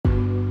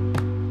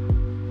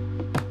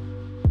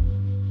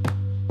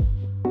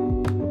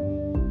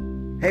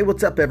Hey,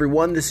 what's up,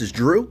 everyone? This is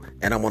Drew,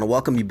 and I want to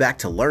welcome you back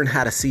to Learn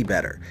How to See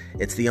Better.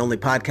 It's the only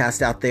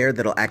podcast out there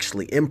that'll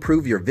actually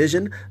improve your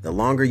vision the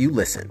longer you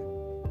listen.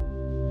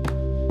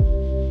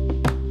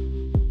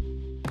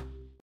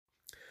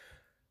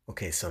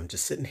 Okay, so I'm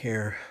just sitting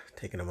here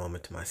taking a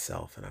moment to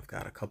myself, and I've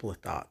got a couple of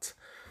thoughts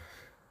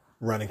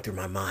running through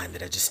my mind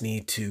that I just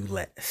need to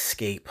let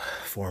escape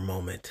for a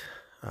moment,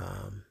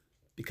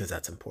 because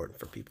that's important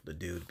for people to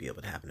do, to be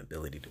able to have an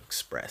ability to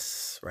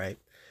express, right?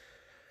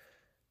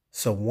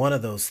 So one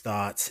of those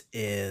thoughts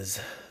is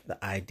the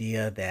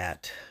idea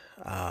that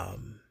I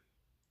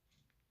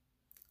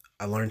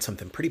learned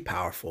something pretty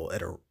powerful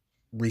at a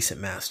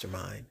recent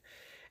mastermind.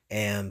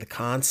 And the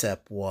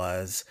concept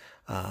was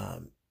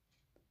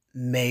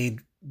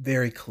made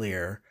very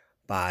clear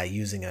by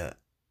using a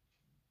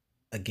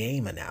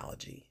game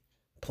analogy,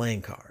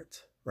 playing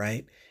cards,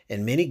 right?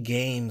 In many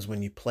games,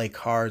 when you play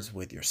cards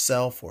with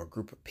yourself or a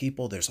group of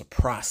people, there's a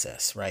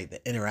process, right?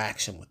 The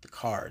interaction with the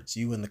cards,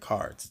 you and the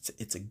cards.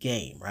 It's a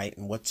game, right?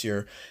 And what's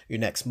your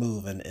next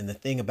move? And the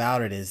thing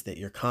about it is that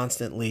you're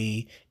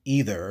constantly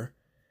either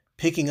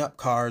picking up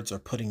cards or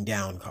putting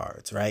down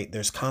cards, right?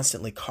 There's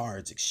constantly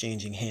cards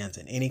exchanging hands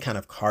in any kind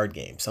of card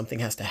game. Something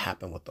has to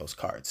happen with those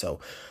cards. So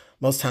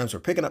most times we're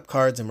picking up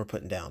cards and we're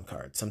putting down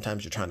cards.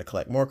 Sometimes you're trying to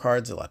collect more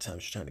cards. A lot of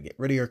times you're trying to get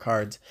rid of your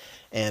cards.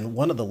 And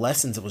one of the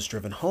lessons that was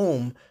driven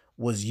home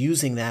was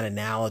using that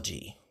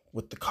analogy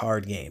with the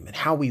card game and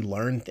how we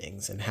learn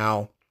things and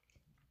how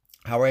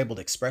we're able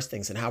to express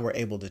things and how we're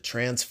able to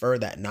transfer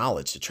that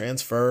knowledge, to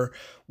transfer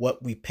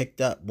what we picked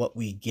up, what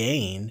we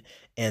gain.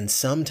 And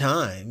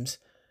sometimes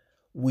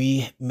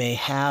we may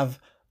have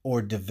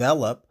or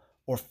develop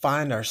or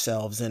find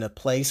ourselves in a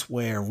place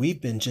where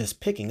we've been just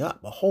picking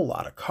up a whole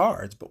lot of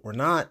cards, but we're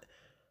not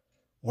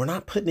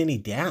putting any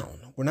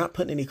down. We're not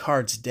putting any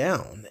cards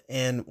down.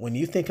 And when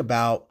you think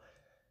about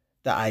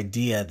the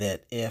idea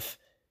that if,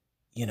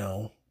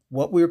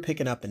 what we were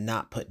picking up and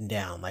not putting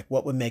down, like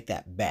what would make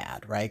that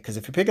bad, right? Because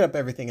if you're picking up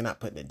everything and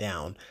not putting it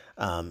down,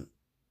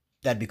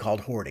 that'd be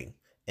called hoarding.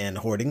 And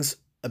hoarding's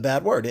a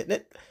bad word, isn't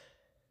it?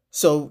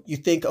 So you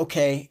think,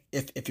 okay,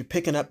 if you're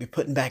picking up, you're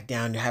putting back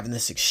down, you're having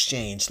this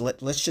exchange.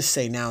 Let's just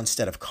say now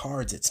instead of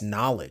cards, it's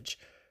knowledge.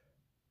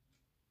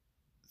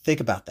 Think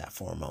about that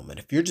for a moment.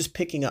 If you're just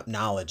picking up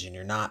knowledge and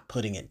you're not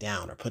putting it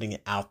down or putting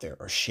it out there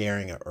or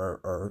sharing it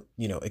or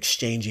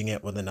exchanging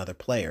it with another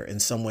player in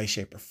some way,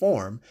 shape, or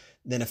form,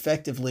 then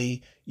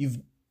effectively you've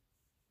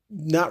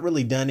not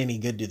really done any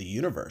good to the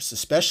universe,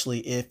 especially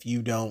if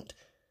you don't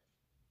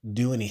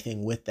do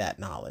anything with that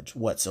knowledge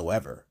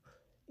whatsoever.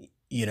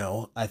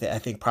 I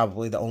think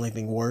probably the only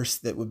thing worse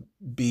that would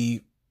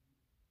be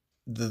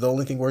the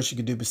only thing worse you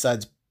could do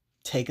besides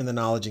taking the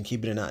knowledge and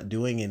keeping it, not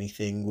doing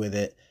anything with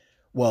it.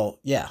 Well,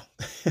 yeah,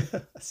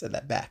 I said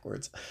that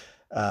backwards.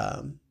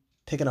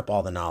 Picking up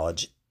all the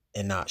knowledge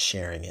and not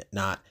sharing it,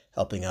 not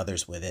helping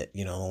others with it.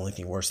 The only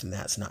thing worse than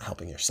that is not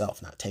helping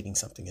yourself, not taking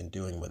something and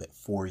doing with it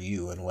for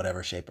you in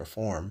whatever shape or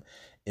form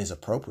is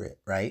appropriate,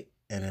 right?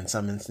 And in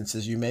some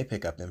instances, you may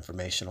pick up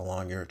information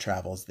along your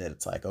travels that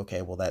it's like,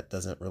 okay, well, that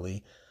doesn't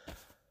really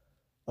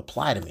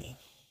apply to me.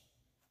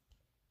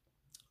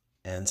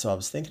 And so I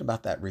was thinking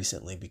about that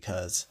recently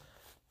because,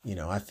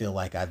 I feel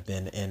like I've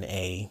been in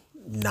a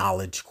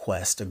knowledge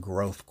quest, a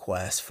growth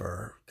quest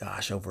for,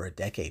 over a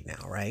decade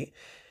now, right?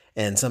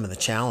 And some of the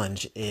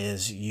challenge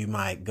is you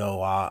might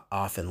go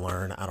off and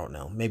learn, I don't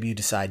know, maybe you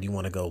decide you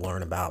want to go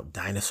learn about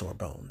dinosaur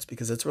bones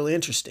because it's really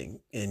interesting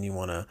and you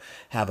want to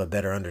have a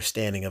better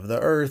understanding of the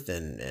earth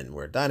and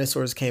where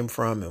dinosaurs came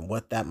from and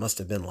what that must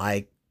have been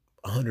like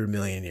 100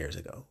 million years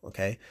ago.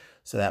 Okay.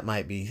 So that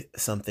might be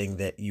something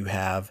that you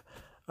have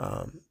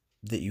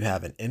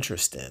an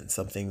interest in,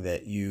 something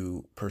that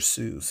you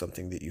pursue,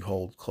 something that you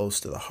hold close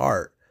to the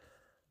heart,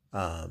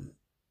 and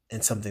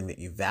something that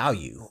you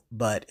value.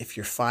 But if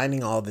you're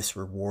finding all this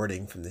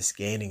rewarding from this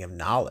gaining of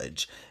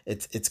knowledge,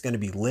 it's going to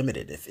be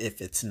limited if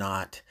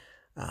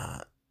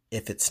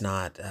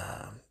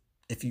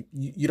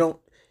you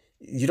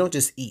don't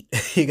just eat.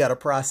 You got to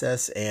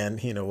process, and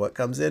what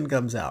comes in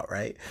comes out,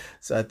 right?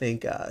 So I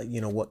think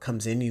what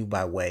comes in you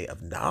by way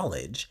of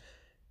knowledge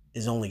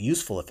is only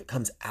useful if it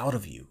comes out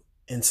of you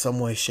in some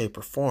way, shape,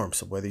 or form.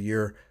 So whether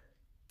you're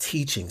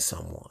teaching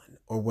someone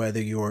or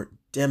whether you're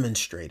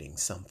demonstrating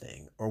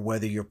something or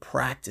whether you're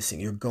practicing,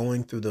 you're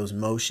going through those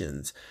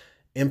motions,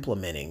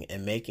 implementing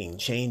and making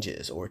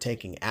changes or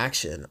taking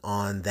action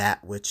on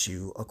that which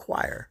you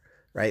acquire,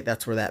 right?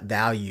 That's where that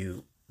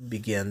value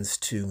begins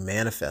to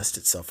manifest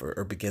itself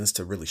or begins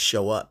to really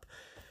show up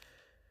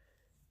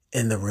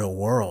in the real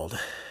world.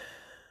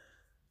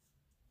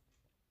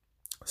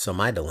 So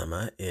my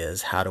dilemma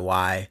is, how do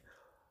I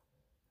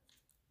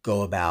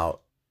go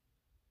about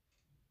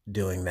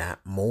doing that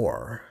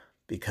more?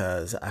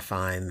 Because I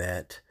find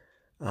that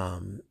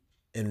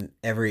in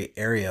every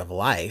area of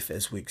life,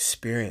 as we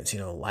experience,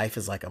 life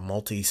is like a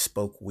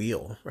multi-spoke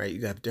wheel, right?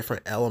 You have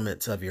different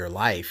elements of your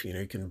life.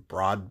 You can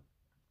broad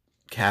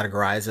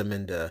categorize them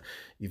into,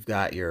 you've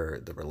got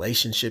the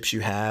relationships you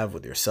have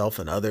with yourself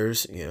and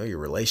others, your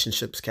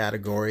relationships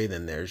category.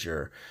 Then there's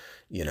the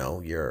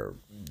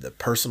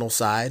personal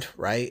side,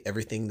 right?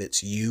 Everything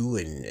that's you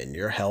and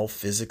your health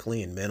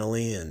physically and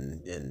mentally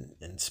and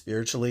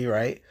spiritually,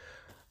 right?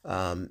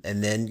 And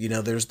then,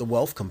 there's the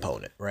wealth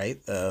component,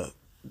 right? The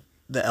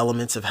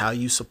elements of how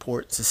you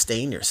support,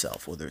 sustain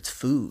yourself, whether it's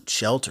food,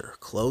 shelter,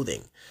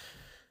 clothing,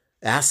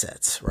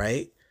 assets,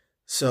 right?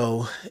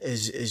 So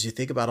as you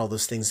think about all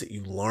those things that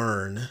you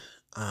learn,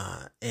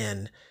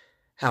 and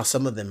how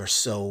some of them are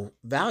so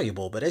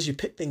valuable, but as you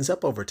pick things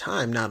up over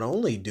time, not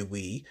only do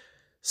we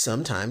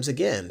sometimes,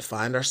 again,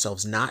 find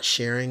ourselves not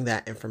sharing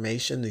that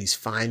information, these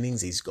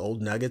findings, these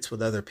gold nuggets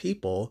with other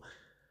people,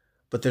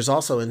 but there's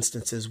also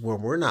instances where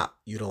we're not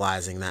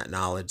utilizing that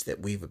knowledge that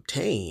we've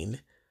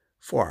obtained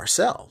for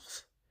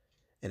ourselves.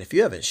 And if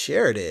you haven't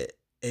shared it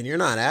and you're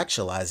not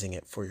actualizing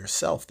it for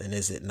yourself, then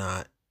is it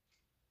not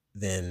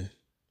then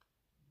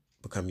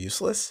become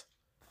useless?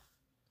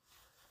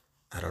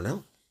 I don't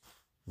know.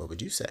 What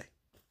would you say?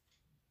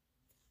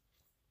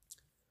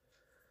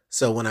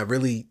 So when I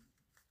really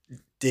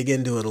dig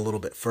into it a little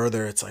bit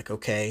further, it's like,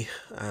 okay,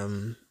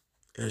 I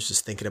was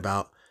just thinking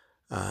about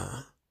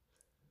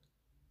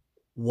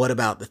what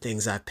about the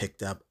things I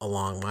picked up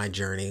along my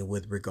journey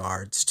with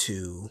regards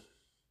to,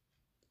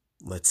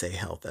 let's say,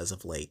 health as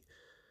of late.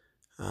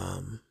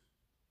 In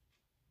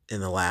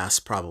the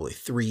last probably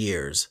 3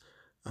 years,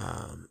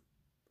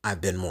 I've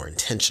been more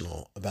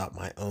intentional about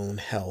my own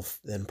health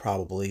than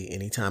probably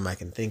any time I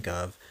can think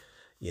of,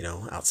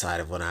 outside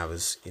of when I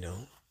was,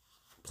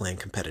 playing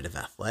competitive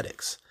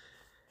athletics.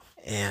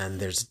 And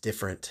there's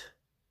different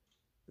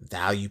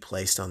value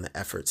placed on the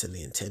efforts and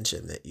the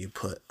intention that you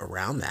put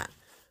around that.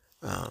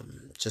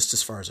 Just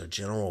as far as our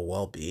general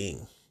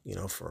well-being,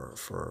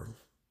 for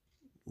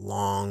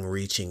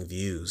long-reaching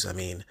views. I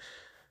mean,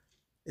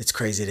 it's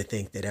crazy to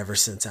think that ever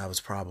since I was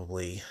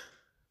probably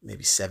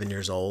maybe 7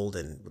 years old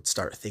and would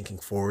start thinking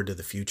forward to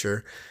the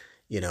future,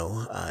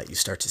 you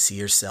start to see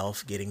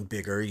yourself getting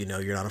bigger.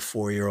 You're not a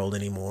 4-year-old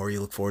anymore.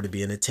 You look forward to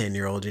being a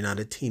 10-year-old. You're not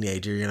a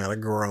teenager. You're not a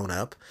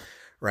grown-up,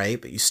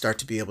 right? But you start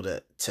to be able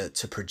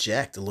to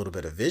project a little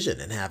bit of vision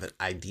and have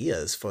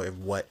ideas for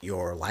what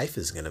your life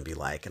is going to be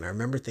like. And I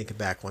remember thinking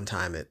back one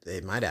time,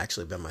 it might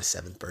actually have been my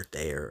 7th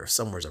birthday or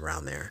somewhere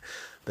around there,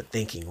 but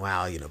thinking,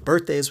 wow,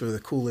 birthdays were the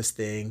coolest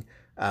thing.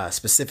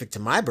 Specific to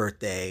my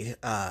birthday,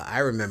 I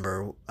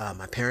remember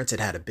my parents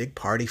had a big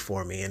party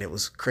for me, and it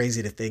was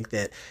crazy to think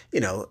that,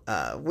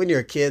 when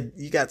you're a kid,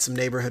 you got some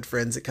neighborhood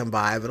friends that come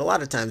by, but a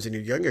lot of times in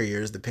your younger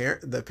years,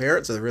 the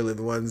parents are really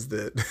the ones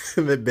that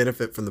that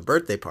benefit from the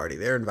birthday party.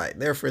 They're inviting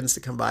their friends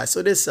to come by, so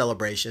it is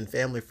celebration,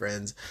 family,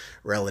 friends,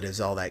 relatives,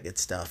 all that good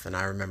stuff. And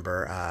I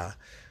remember,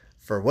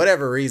 for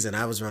whatever reason,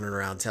 I was running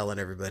around telling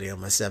everybody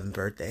on my 7th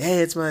birthday,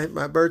 hey, it's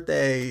my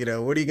birthday,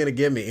 what are you going to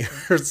give me?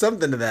 Or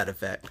something to that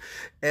effect.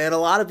 And a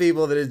lot of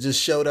people that had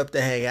just showed up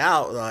to hang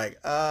out were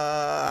like,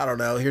 I don't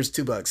know, here's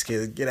 $2,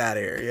 kid, get out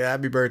of here. Yeah,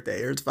 happy birthday.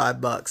 Here's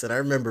 $5. And I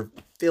remember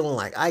feeling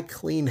like I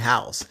cleaned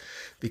house,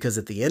 because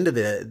at the end of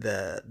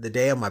the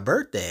day of my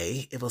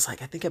birthday, it was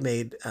like, I think I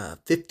made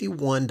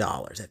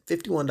 $51, at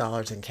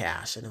 $51 in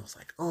cash. And I was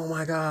like, oh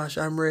my gosh,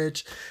 I'm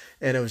rich.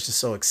 And it was just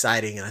so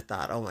exciting. And I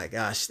thought, oh my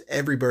gosh,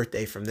 every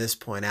birthday from this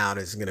point out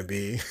is going to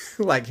be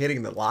like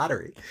hitting the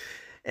lottery.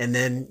 And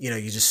then,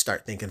 you just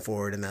start thinking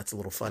forward, and that's a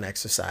little fun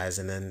exercise.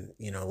 And then,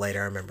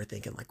 later I remember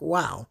thinking like,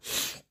 wow,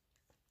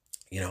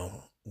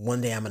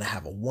 one day I'm going to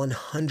have a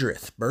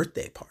 100th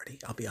birthday party.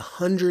 I'll be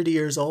 100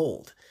 years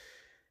old.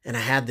 And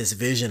I had this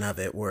vision of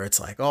it where it's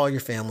like all your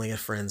family and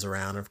friends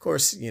around. And of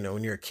course,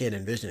 when you're a kid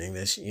envisioning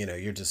this,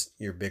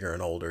 you're bigger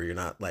and older. You're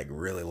not like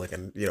really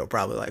looking,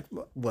 probably like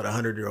what a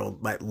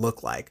 100-year-old might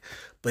look like.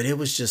 But it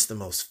was just the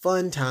most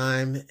fun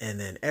time. And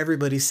then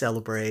everybody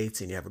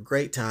celebrates and you have a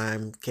great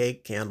time,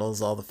 cake,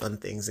 candles, all the fun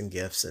things and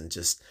gifts, and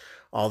just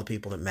all the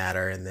people that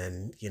matter. And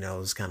then, it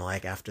was kind of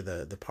like after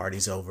the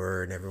party's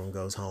over and everyone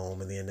goes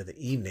home at the end of the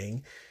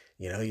evening,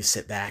 you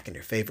sit back in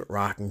your favorite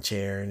rocking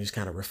chair and just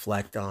kind of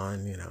reflect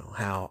on,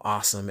 how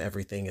awesome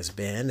everything has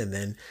been. And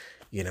then,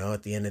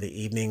 at the end of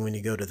the evening, when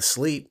you go to the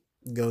sleep,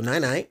 go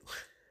night-night,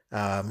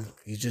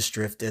 you just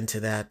drift into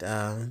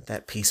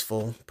that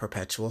peaceful,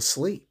 perpetual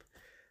sleep.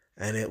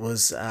 And it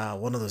was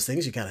one of those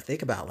things you kind of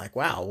think about, like,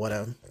 wow, what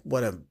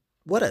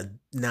a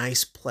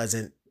nice,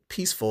 pleasant,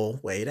 peaceful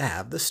way to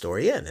have the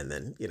story end. And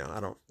then, I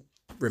don't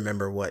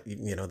remember what,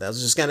 that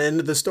was just kind of end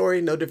of the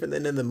story, no different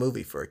than in the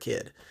movie for a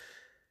kid.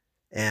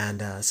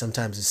 And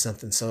sometimes it's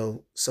something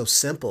so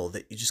simple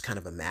that you just kind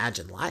of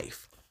imagine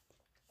life.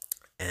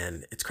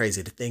 And it's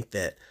crazy to think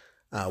that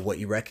what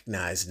you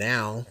recognize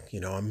now,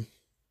 I'm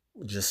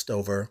just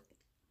over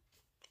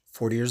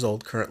 40 years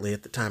old currently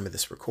at the time of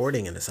this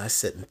recording. And as I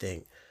sit and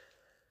think,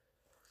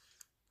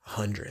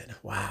 100,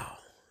 wow,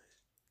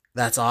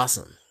 that's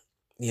awesome.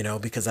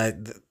 Because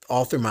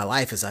all through my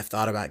life, as I've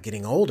thought about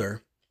getting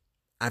older,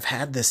 I've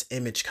had this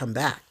image come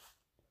back.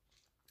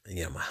 My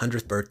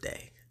 100th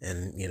birthday.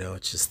 And,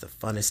 it's just the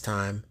funnest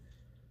time,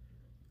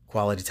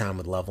 quality time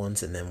with loved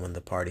ones, and then when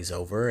the party's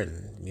over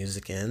and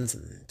music ends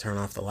and turn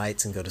off the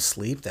lights and go to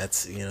sleep,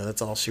 that's,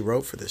 that's all she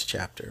wrote for this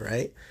chapter,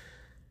 right?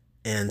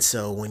 And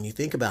so when you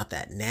think about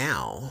that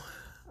now,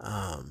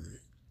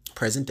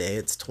 present day,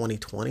 it's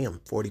 2020,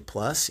 I'm 40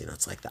 plus,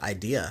 it's like the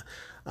idea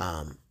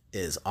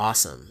is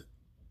awesome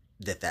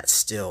that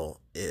still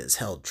is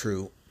held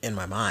true in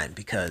my mind,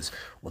 because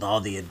with all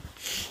the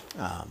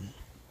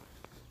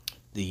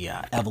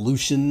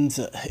evolutions,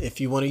 if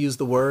you want to use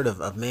the word,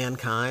 of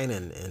mankind,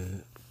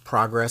 and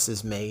progress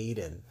is made,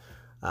 and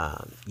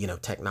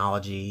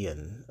technology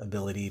and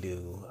ability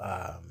to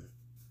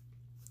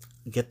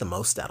get the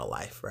most out of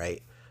life,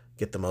 right?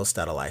 Get the most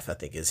out of life, I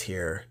think, is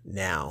here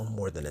now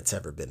more than it's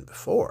ever been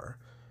before.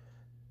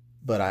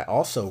 But I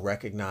also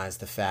recognize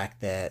the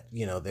fact that,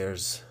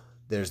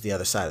 there's the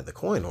other side of the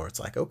coin, where it's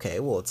like,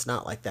 okay, well, it's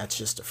not like that's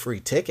just a free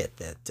ticket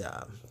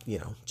that,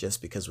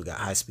 just because we got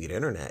high speed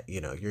internet,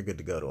 you're good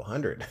to go to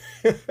 100.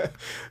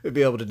 You'll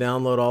be able to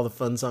download all the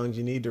fun songs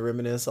you need to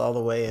reminisce all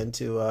the way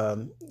into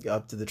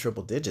up to the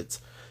triple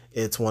digits.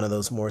 It's one of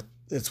those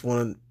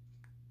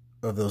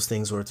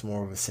things where it's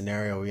more of a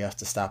scenario where you have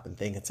to stop and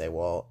think and say,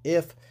 well,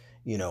 if,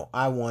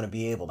 I want to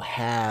be able to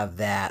have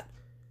that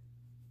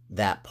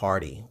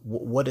party,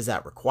 what does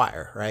that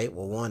require, right?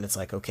 Well, one, it's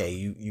like, okay,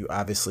 you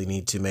obviously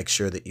need to make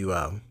sure that you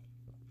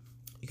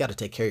got to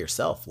take care of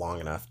yourself long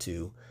enough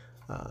to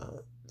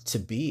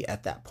be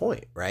at that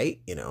point, right?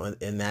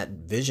 In that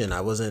vision, I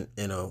wasn't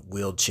in a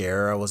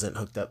wheelchair, I wasn't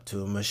hooked up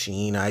to a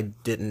machine, I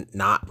didn't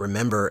not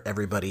remember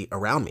everybody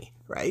around me,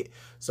 right?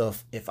 So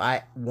if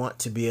I want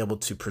to be able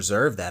to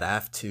preserve that, I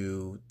have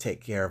to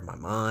take care of my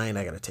mind,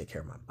 I got to take care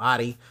of my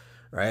body,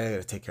 right? I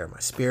got to take care of my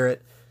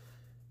spirit.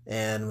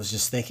 And was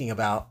just thinking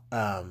about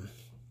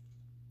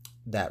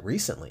that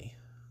recently,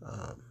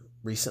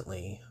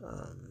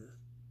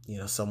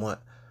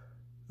 somewhat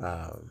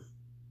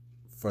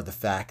for the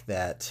fact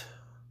that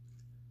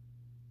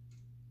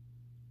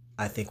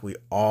I think we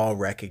all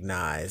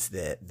recognize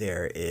that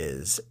there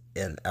is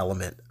an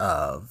element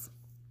of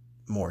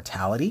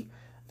mortality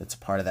that's a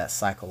part of that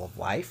cycle of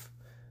life,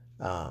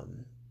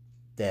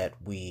 that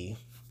we,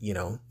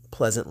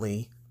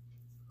 pleasantly,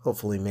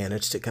 hopefully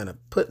manage to kind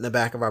of put in the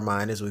back of our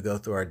mind as we go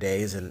through our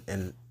days,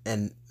 and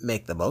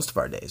make the most of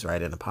our days,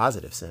 right, in a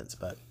positive sense.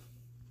 But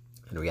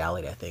in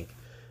reality, I think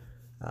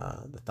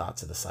the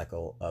thoughts of the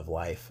cycle of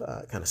life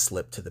kind of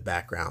slip to the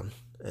background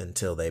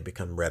until they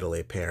become readily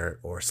apparent,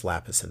 or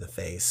slap us in the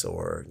face,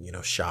 or,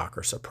 shock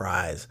or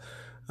surprise.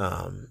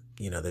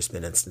 There's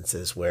been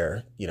instances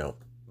where,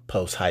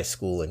 post high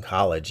school and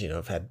college,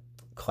 I've had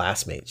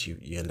classmates you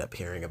end up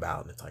hearing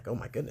about, and it's like, oh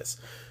my goodness,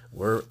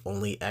 we're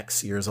only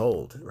X years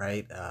old,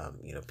 right?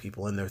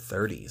 People in their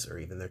 30s or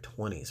even their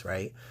 20s,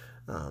 right?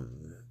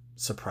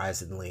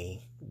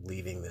 Surprisingly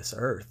leaving this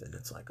earth, and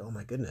it's like, oh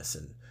my goodness.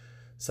 And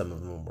some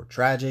of them were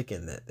tragic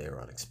in that they were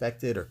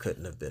unexpected or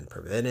couldn't have been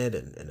prevented,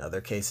 and in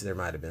other cases there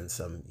might have been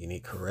some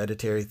unique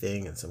hereditary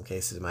thing, in some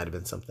cases it might have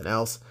been something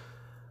else.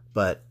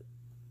 But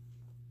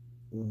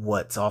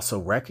what's also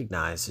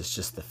recognized is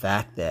just the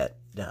fact that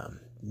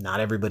not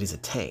everybody's a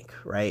tank,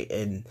 right?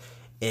 And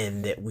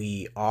that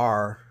we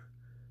are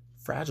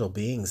fragile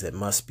beings that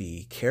must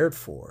be cared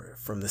for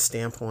from the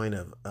standpoint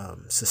of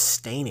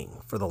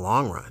sustaining for the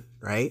long run,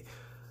 right?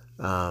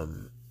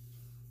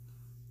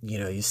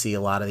 You see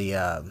a lot of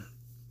the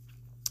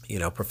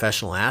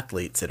professional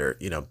athletes that are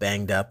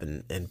banged up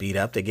and beat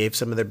up. They gave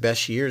some of their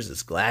best years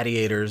as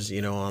gladiators,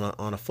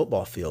 on a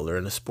football field or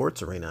in a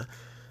sports arena,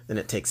 and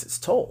it takes its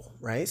toll,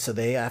 right? So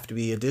they have to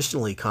be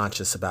additionally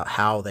conscious about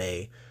how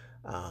they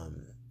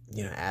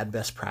add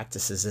best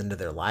practices into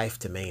their life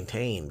to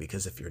maintain,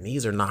 because if your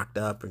knees are knocked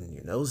up and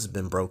your nose has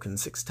been broken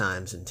 6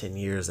 times in 10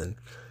 years, and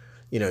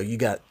you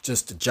got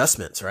just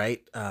adjustments,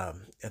 right? I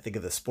think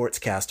of the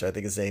sportscaster, I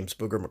think his name's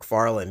Booger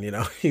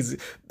McFarland, he's a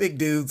big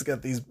dude, he's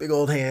got these big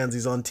old hands,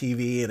 he's on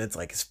TV, and it's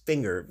like his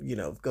finger,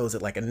 goes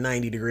at like a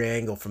 90-degree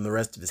angle from the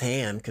rest of his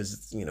hand, because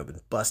it's,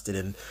 been busted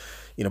and,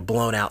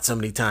 blown out so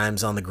many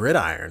times on the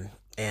gridiron.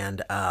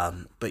 And,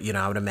 but,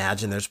 I would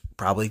imagine there's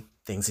probably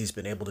things he's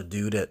been able to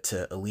do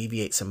to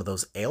alleviate some of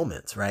those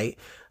ailments, right?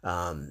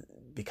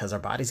 Because our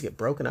bodies get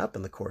broken up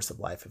in the course of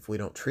life if we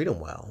don't treat them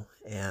well.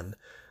 And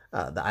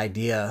the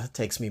idea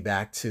takes me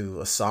back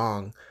to a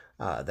song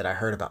that I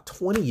heard about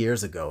 20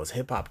 years ago. It was a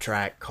hip-hop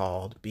track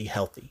called Be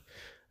Healthy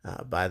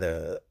by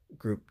the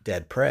group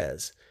Dead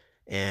Prez.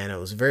 And it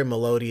was a very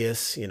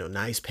melodious,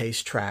 nice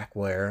paced track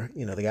where,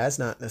 the guy's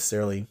not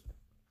necessarily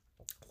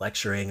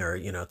lecturing, or,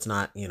 it's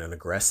not, an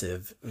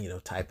aggressive,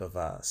 type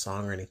of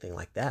song or anything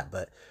like that.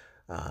 But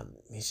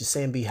he's just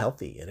saying be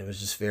healthy. And it was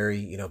just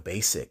very,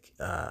 basic,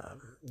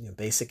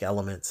 basic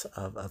elements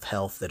of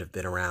health that have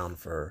been around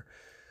for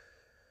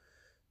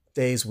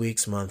days,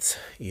 weeks, months,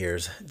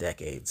 years,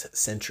 decades,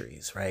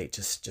 centuries, right?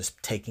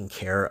 Just taking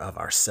care of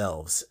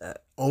ourselves,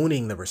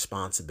 owning the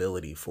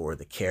responsibility for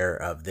the care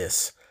of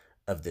this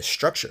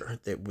structure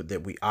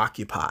that we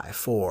occupy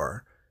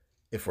for,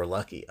 if we're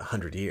lucky,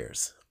 100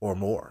 years or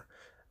more,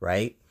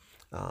 right?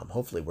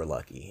 Hopefully we're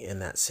lucky in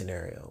that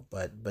scenario,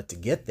 but to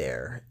get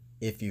there,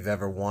 if you've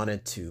ever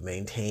wanted to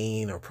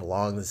maintain or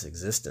prolong this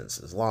existence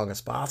as long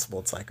as possible,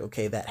 it's like,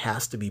 okay, that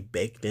has to be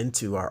baked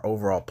into our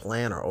overall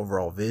plan, our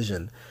overall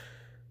vision,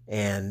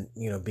 and,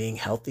 being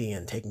healthy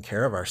and taking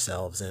care of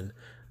ourselves. And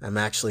I'm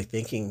actually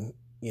thinking,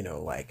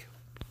 like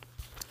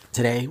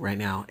today, right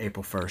now,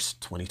 April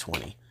 1st,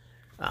 2020,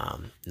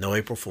 no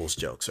April Fool's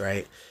jokes,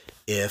 right?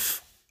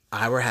 If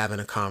I were having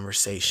a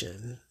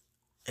conversation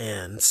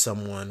and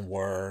someone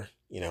were,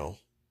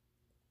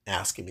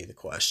 asking me the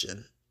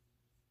question,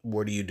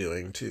 what are you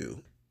doing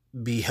to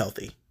be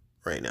healthy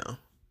right now?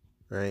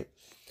 Right?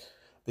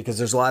 Because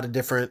there's a lot of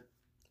different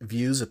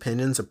views,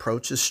 opinions,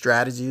 approaches,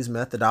 strategies,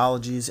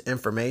 methodologies,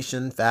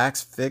 information,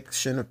 facts,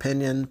 fiction,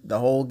 opinion, the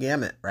whole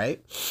gamut,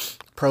 right?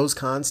 Pros,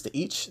 cons to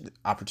each,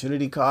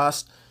 opportunity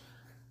cost.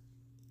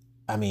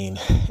 I mean,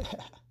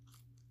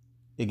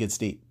 it gets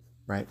deep,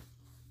 right?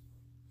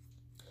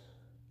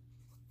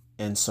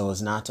 And so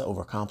as not to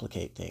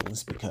overcomplicate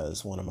things,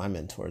 because one of my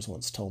mentors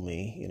once told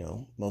me,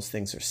 most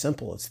things are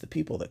simple. It's the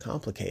people that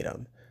complicate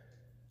them.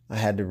 I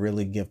had to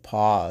really give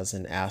pause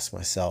and ask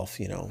myself,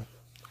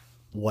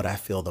 what I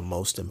feel the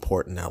most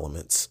important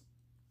elements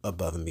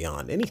above and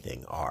beyond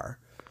anything are.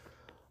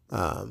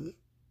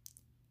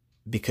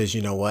 Because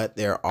you know what?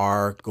 There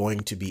are going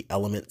to be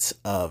elements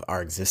of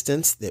our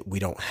existence that we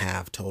don't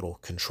have total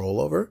control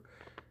over.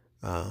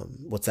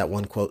 What's that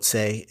one quote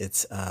say?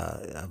 It's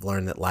I've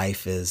learned that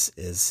life is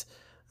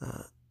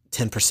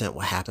 10%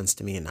 what happens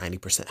to me and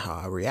 90% how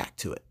I react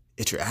to it.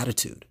 It's your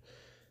attitude.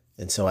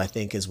 And so I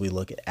think as we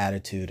look at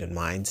attitude and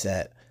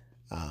mindset,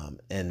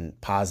 and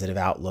positive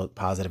outlook,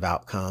 positive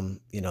outcome,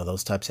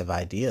 those types of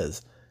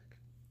ideas,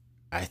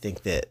 I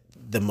think that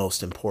the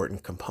most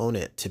important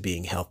component to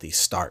being healthy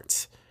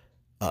starts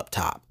up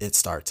top. It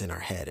starts in our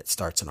head. It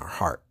starts in our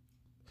heart.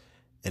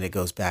 And it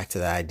goes back to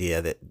the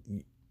idea that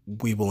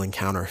we will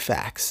encounter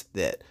facts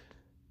that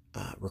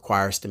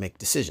require us to make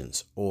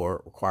decisions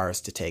or require us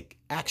to take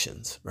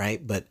actions,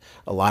 right? But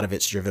a lot of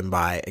it's driven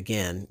by,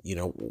 again,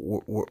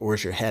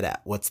 where's your head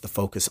at? What's the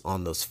focus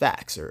on those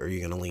facts? Or are you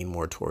going to lean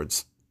more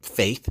towards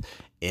faith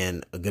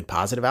in a good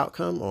positive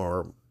outcome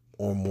or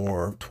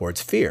more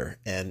towards fear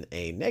and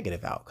a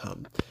negative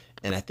outcome?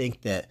 And I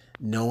think that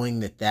knowing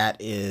that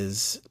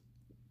is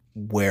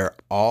where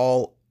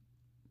all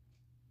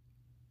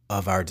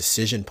of our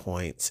decision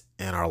points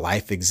and our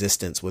life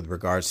existence with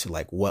regards to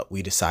like what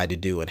we decide to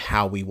do and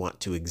how we want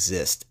to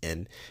exist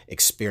and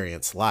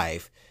experience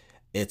life,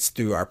 it's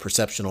through our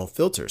perceptual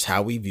filters,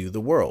 how we view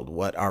the world,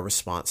 what our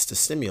response to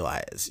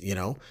stimuli is.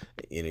 You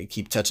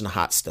keep touching a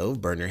hot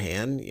stove, burn your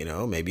hand,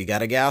 maybe you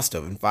got a gas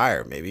stove and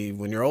fire. Maybe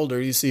when you're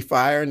older, you see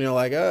fire and you're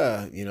like,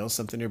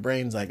 something in your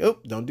brain's like, oh,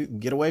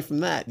 get away from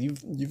that.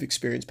 You've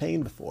experienced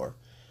pain before.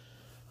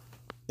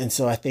 And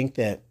so I think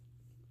that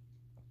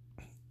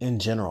in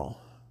general,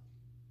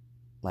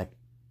 like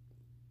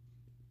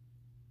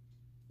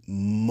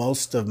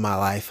most of my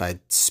life I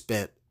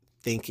spent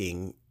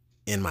thinking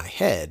in my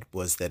head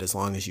was that as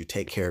long as you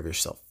take care of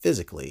yourself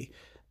physically,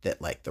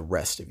 that like the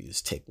rest of you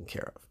is taken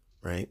care of,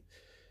 right?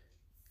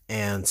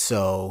 And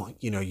so,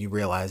 you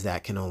realize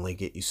that can only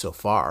get you so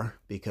far,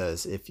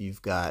 because if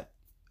you've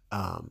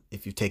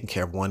taken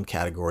care of one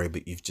category,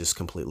 but you've just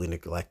completely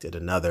neglected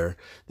another,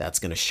 that's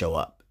going to show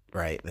up,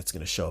 right? That's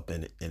going to show up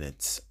in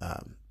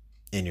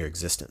in your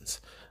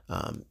existence.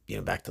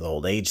 Back to the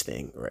old age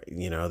thing, right?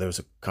 There was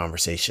a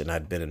conversation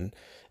I'd been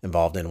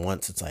involved in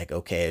once. It's like,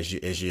 okay,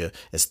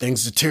 as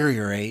things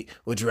deteriorate,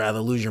 would you rather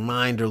lose your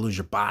mind or lose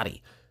your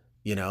body?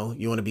 You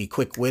want to be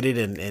quick-witted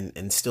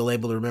and still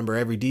able to remember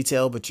every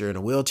detail, but you're in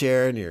a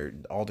wheelchair and you're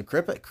all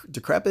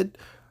decrepit,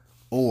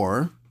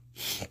 or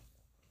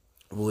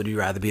would you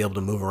rather be able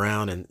to move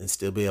around and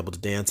still be able to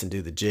dance and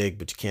do the jig,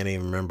 but you can't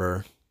even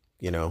remember,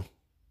 your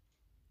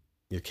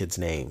kids'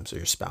 names or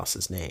your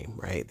spouse's name,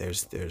 right?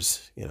 There's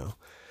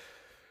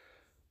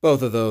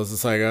both of those.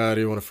 It's like,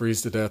 do you want to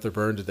freeze to death or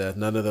burn to death?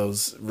 None of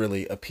those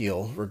really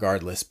appeal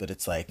regardless, but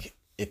it's like,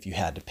 if you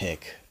had to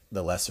pick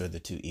the lesser of the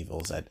two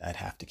evils, I'd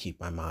have to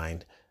keep my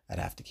mind. I'd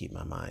have to keep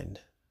my mind,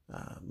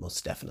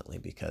 most definitely,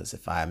 because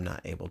if I'm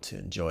not able to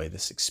enjoy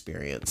this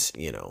experience,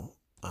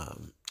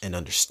 and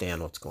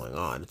understand what's going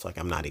on, it's like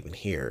I'm not even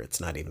here.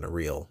 It's not even a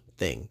real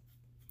thing.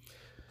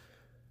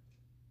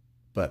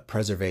 But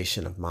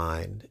preservation of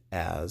mind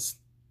as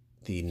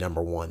the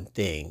number one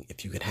thing,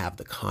 if you can have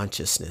the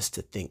consciousness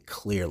to think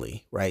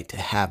clearly, right? To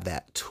have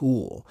that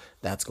tool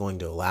that's going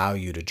to allow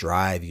you to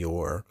drive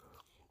your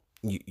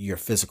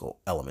physical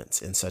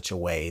elements in such a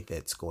way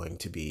that's going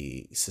to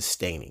be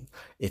sustaining.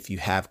 If you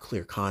have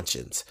clear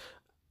conscience,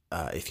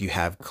 if you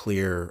have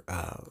clear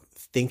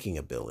thinking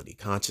ability,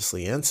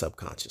 consciously and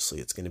subconsciously,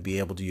 it's going to be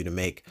able to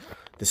make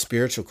the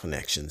spiritual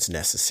connections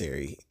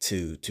necessary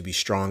to be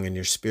strong in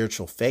your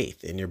spiritual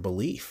faith, in your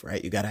belief,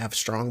 right? You got to have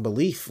strong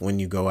belief when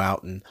you go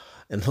out and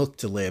look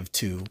to live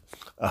to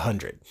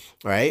 100,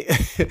 right?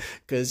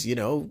 Because,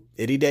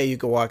 any day you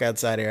can walk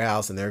outside of your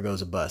house and there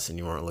goes a bus and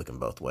you weren't looking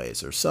both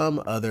ways, or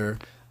some other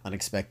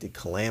unexpected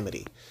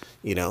calamity.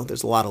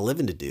 There's a lot of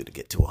living to do to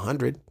get to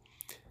 100.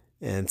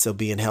 And so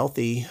being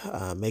healthy,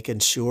 making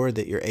sure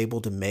that you're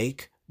able to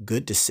make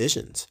good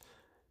decisions,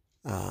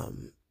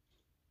 Um,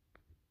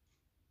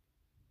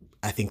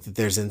 I think that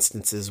there's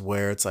instances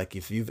where it's like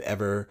if you've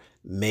ever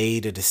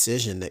made a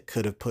decision that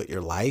could have put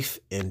your life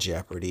in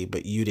jeopardy,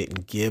 but you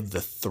didn't give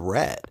the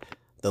threat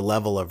the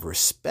level of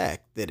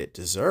respect that it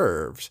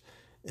deserves,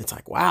 it's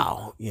like,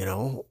 wow,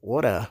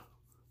 what a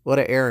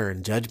error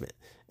in judgment.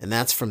 And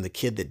that's from the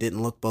kid that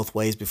didn't look both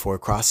ways before he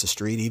crossed the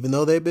street, even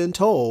though they've been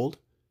told,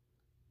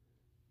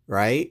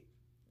 right?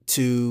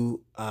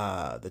 To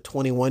the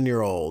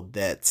 21-year-old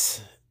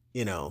that's,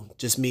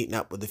 just meeting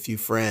up with a few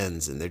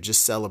friends and they're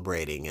just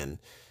celebrating and,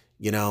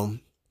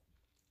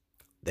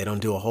 they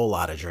don't do a whole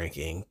lot of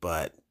drinking,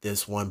 but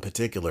this one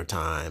particular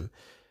time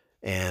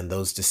and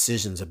those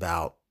decisions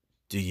about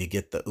do you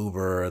get the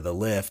Uber or the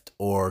Lyft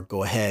or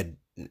go ahead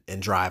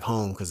and drive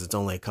home because it's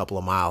only a couple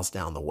of miles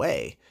down the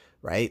way,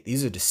 right?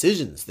 These are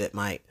decisions that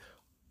might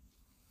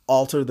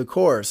alter the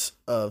course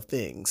of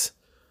things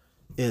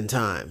in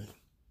time,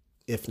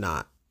 if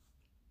not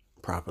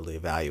properly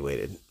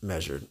evaluated,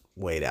 measured,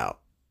 weighed out,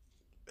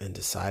 and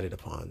decided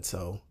upon.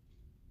 So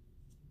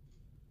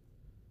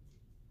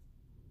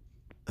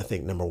I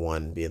think number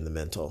one being the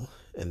mental,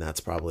 and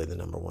that's probably the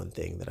number one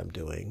thing that I'm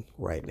doing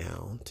right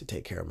now to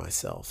take care of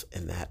myself,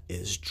 and that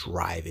is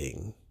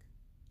driving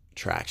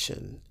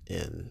traction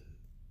in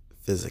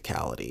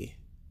physicality,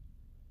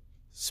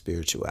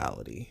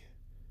 spirituality,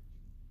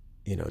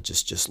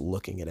 just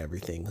looking at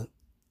everything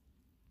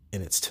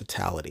in its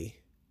totality.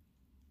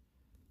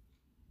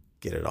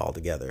 Get it all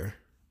together,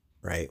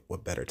 right?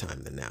 What better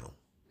time than now?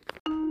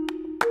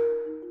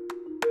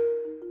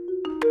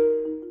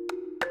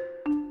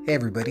 Hey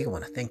everybody, I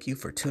want to thank you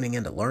for tuning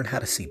in to Learn How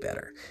to See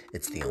Better.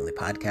 It's the only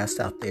podcast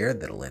out there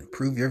that'll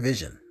improve your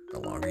vision the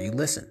longer you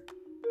listen.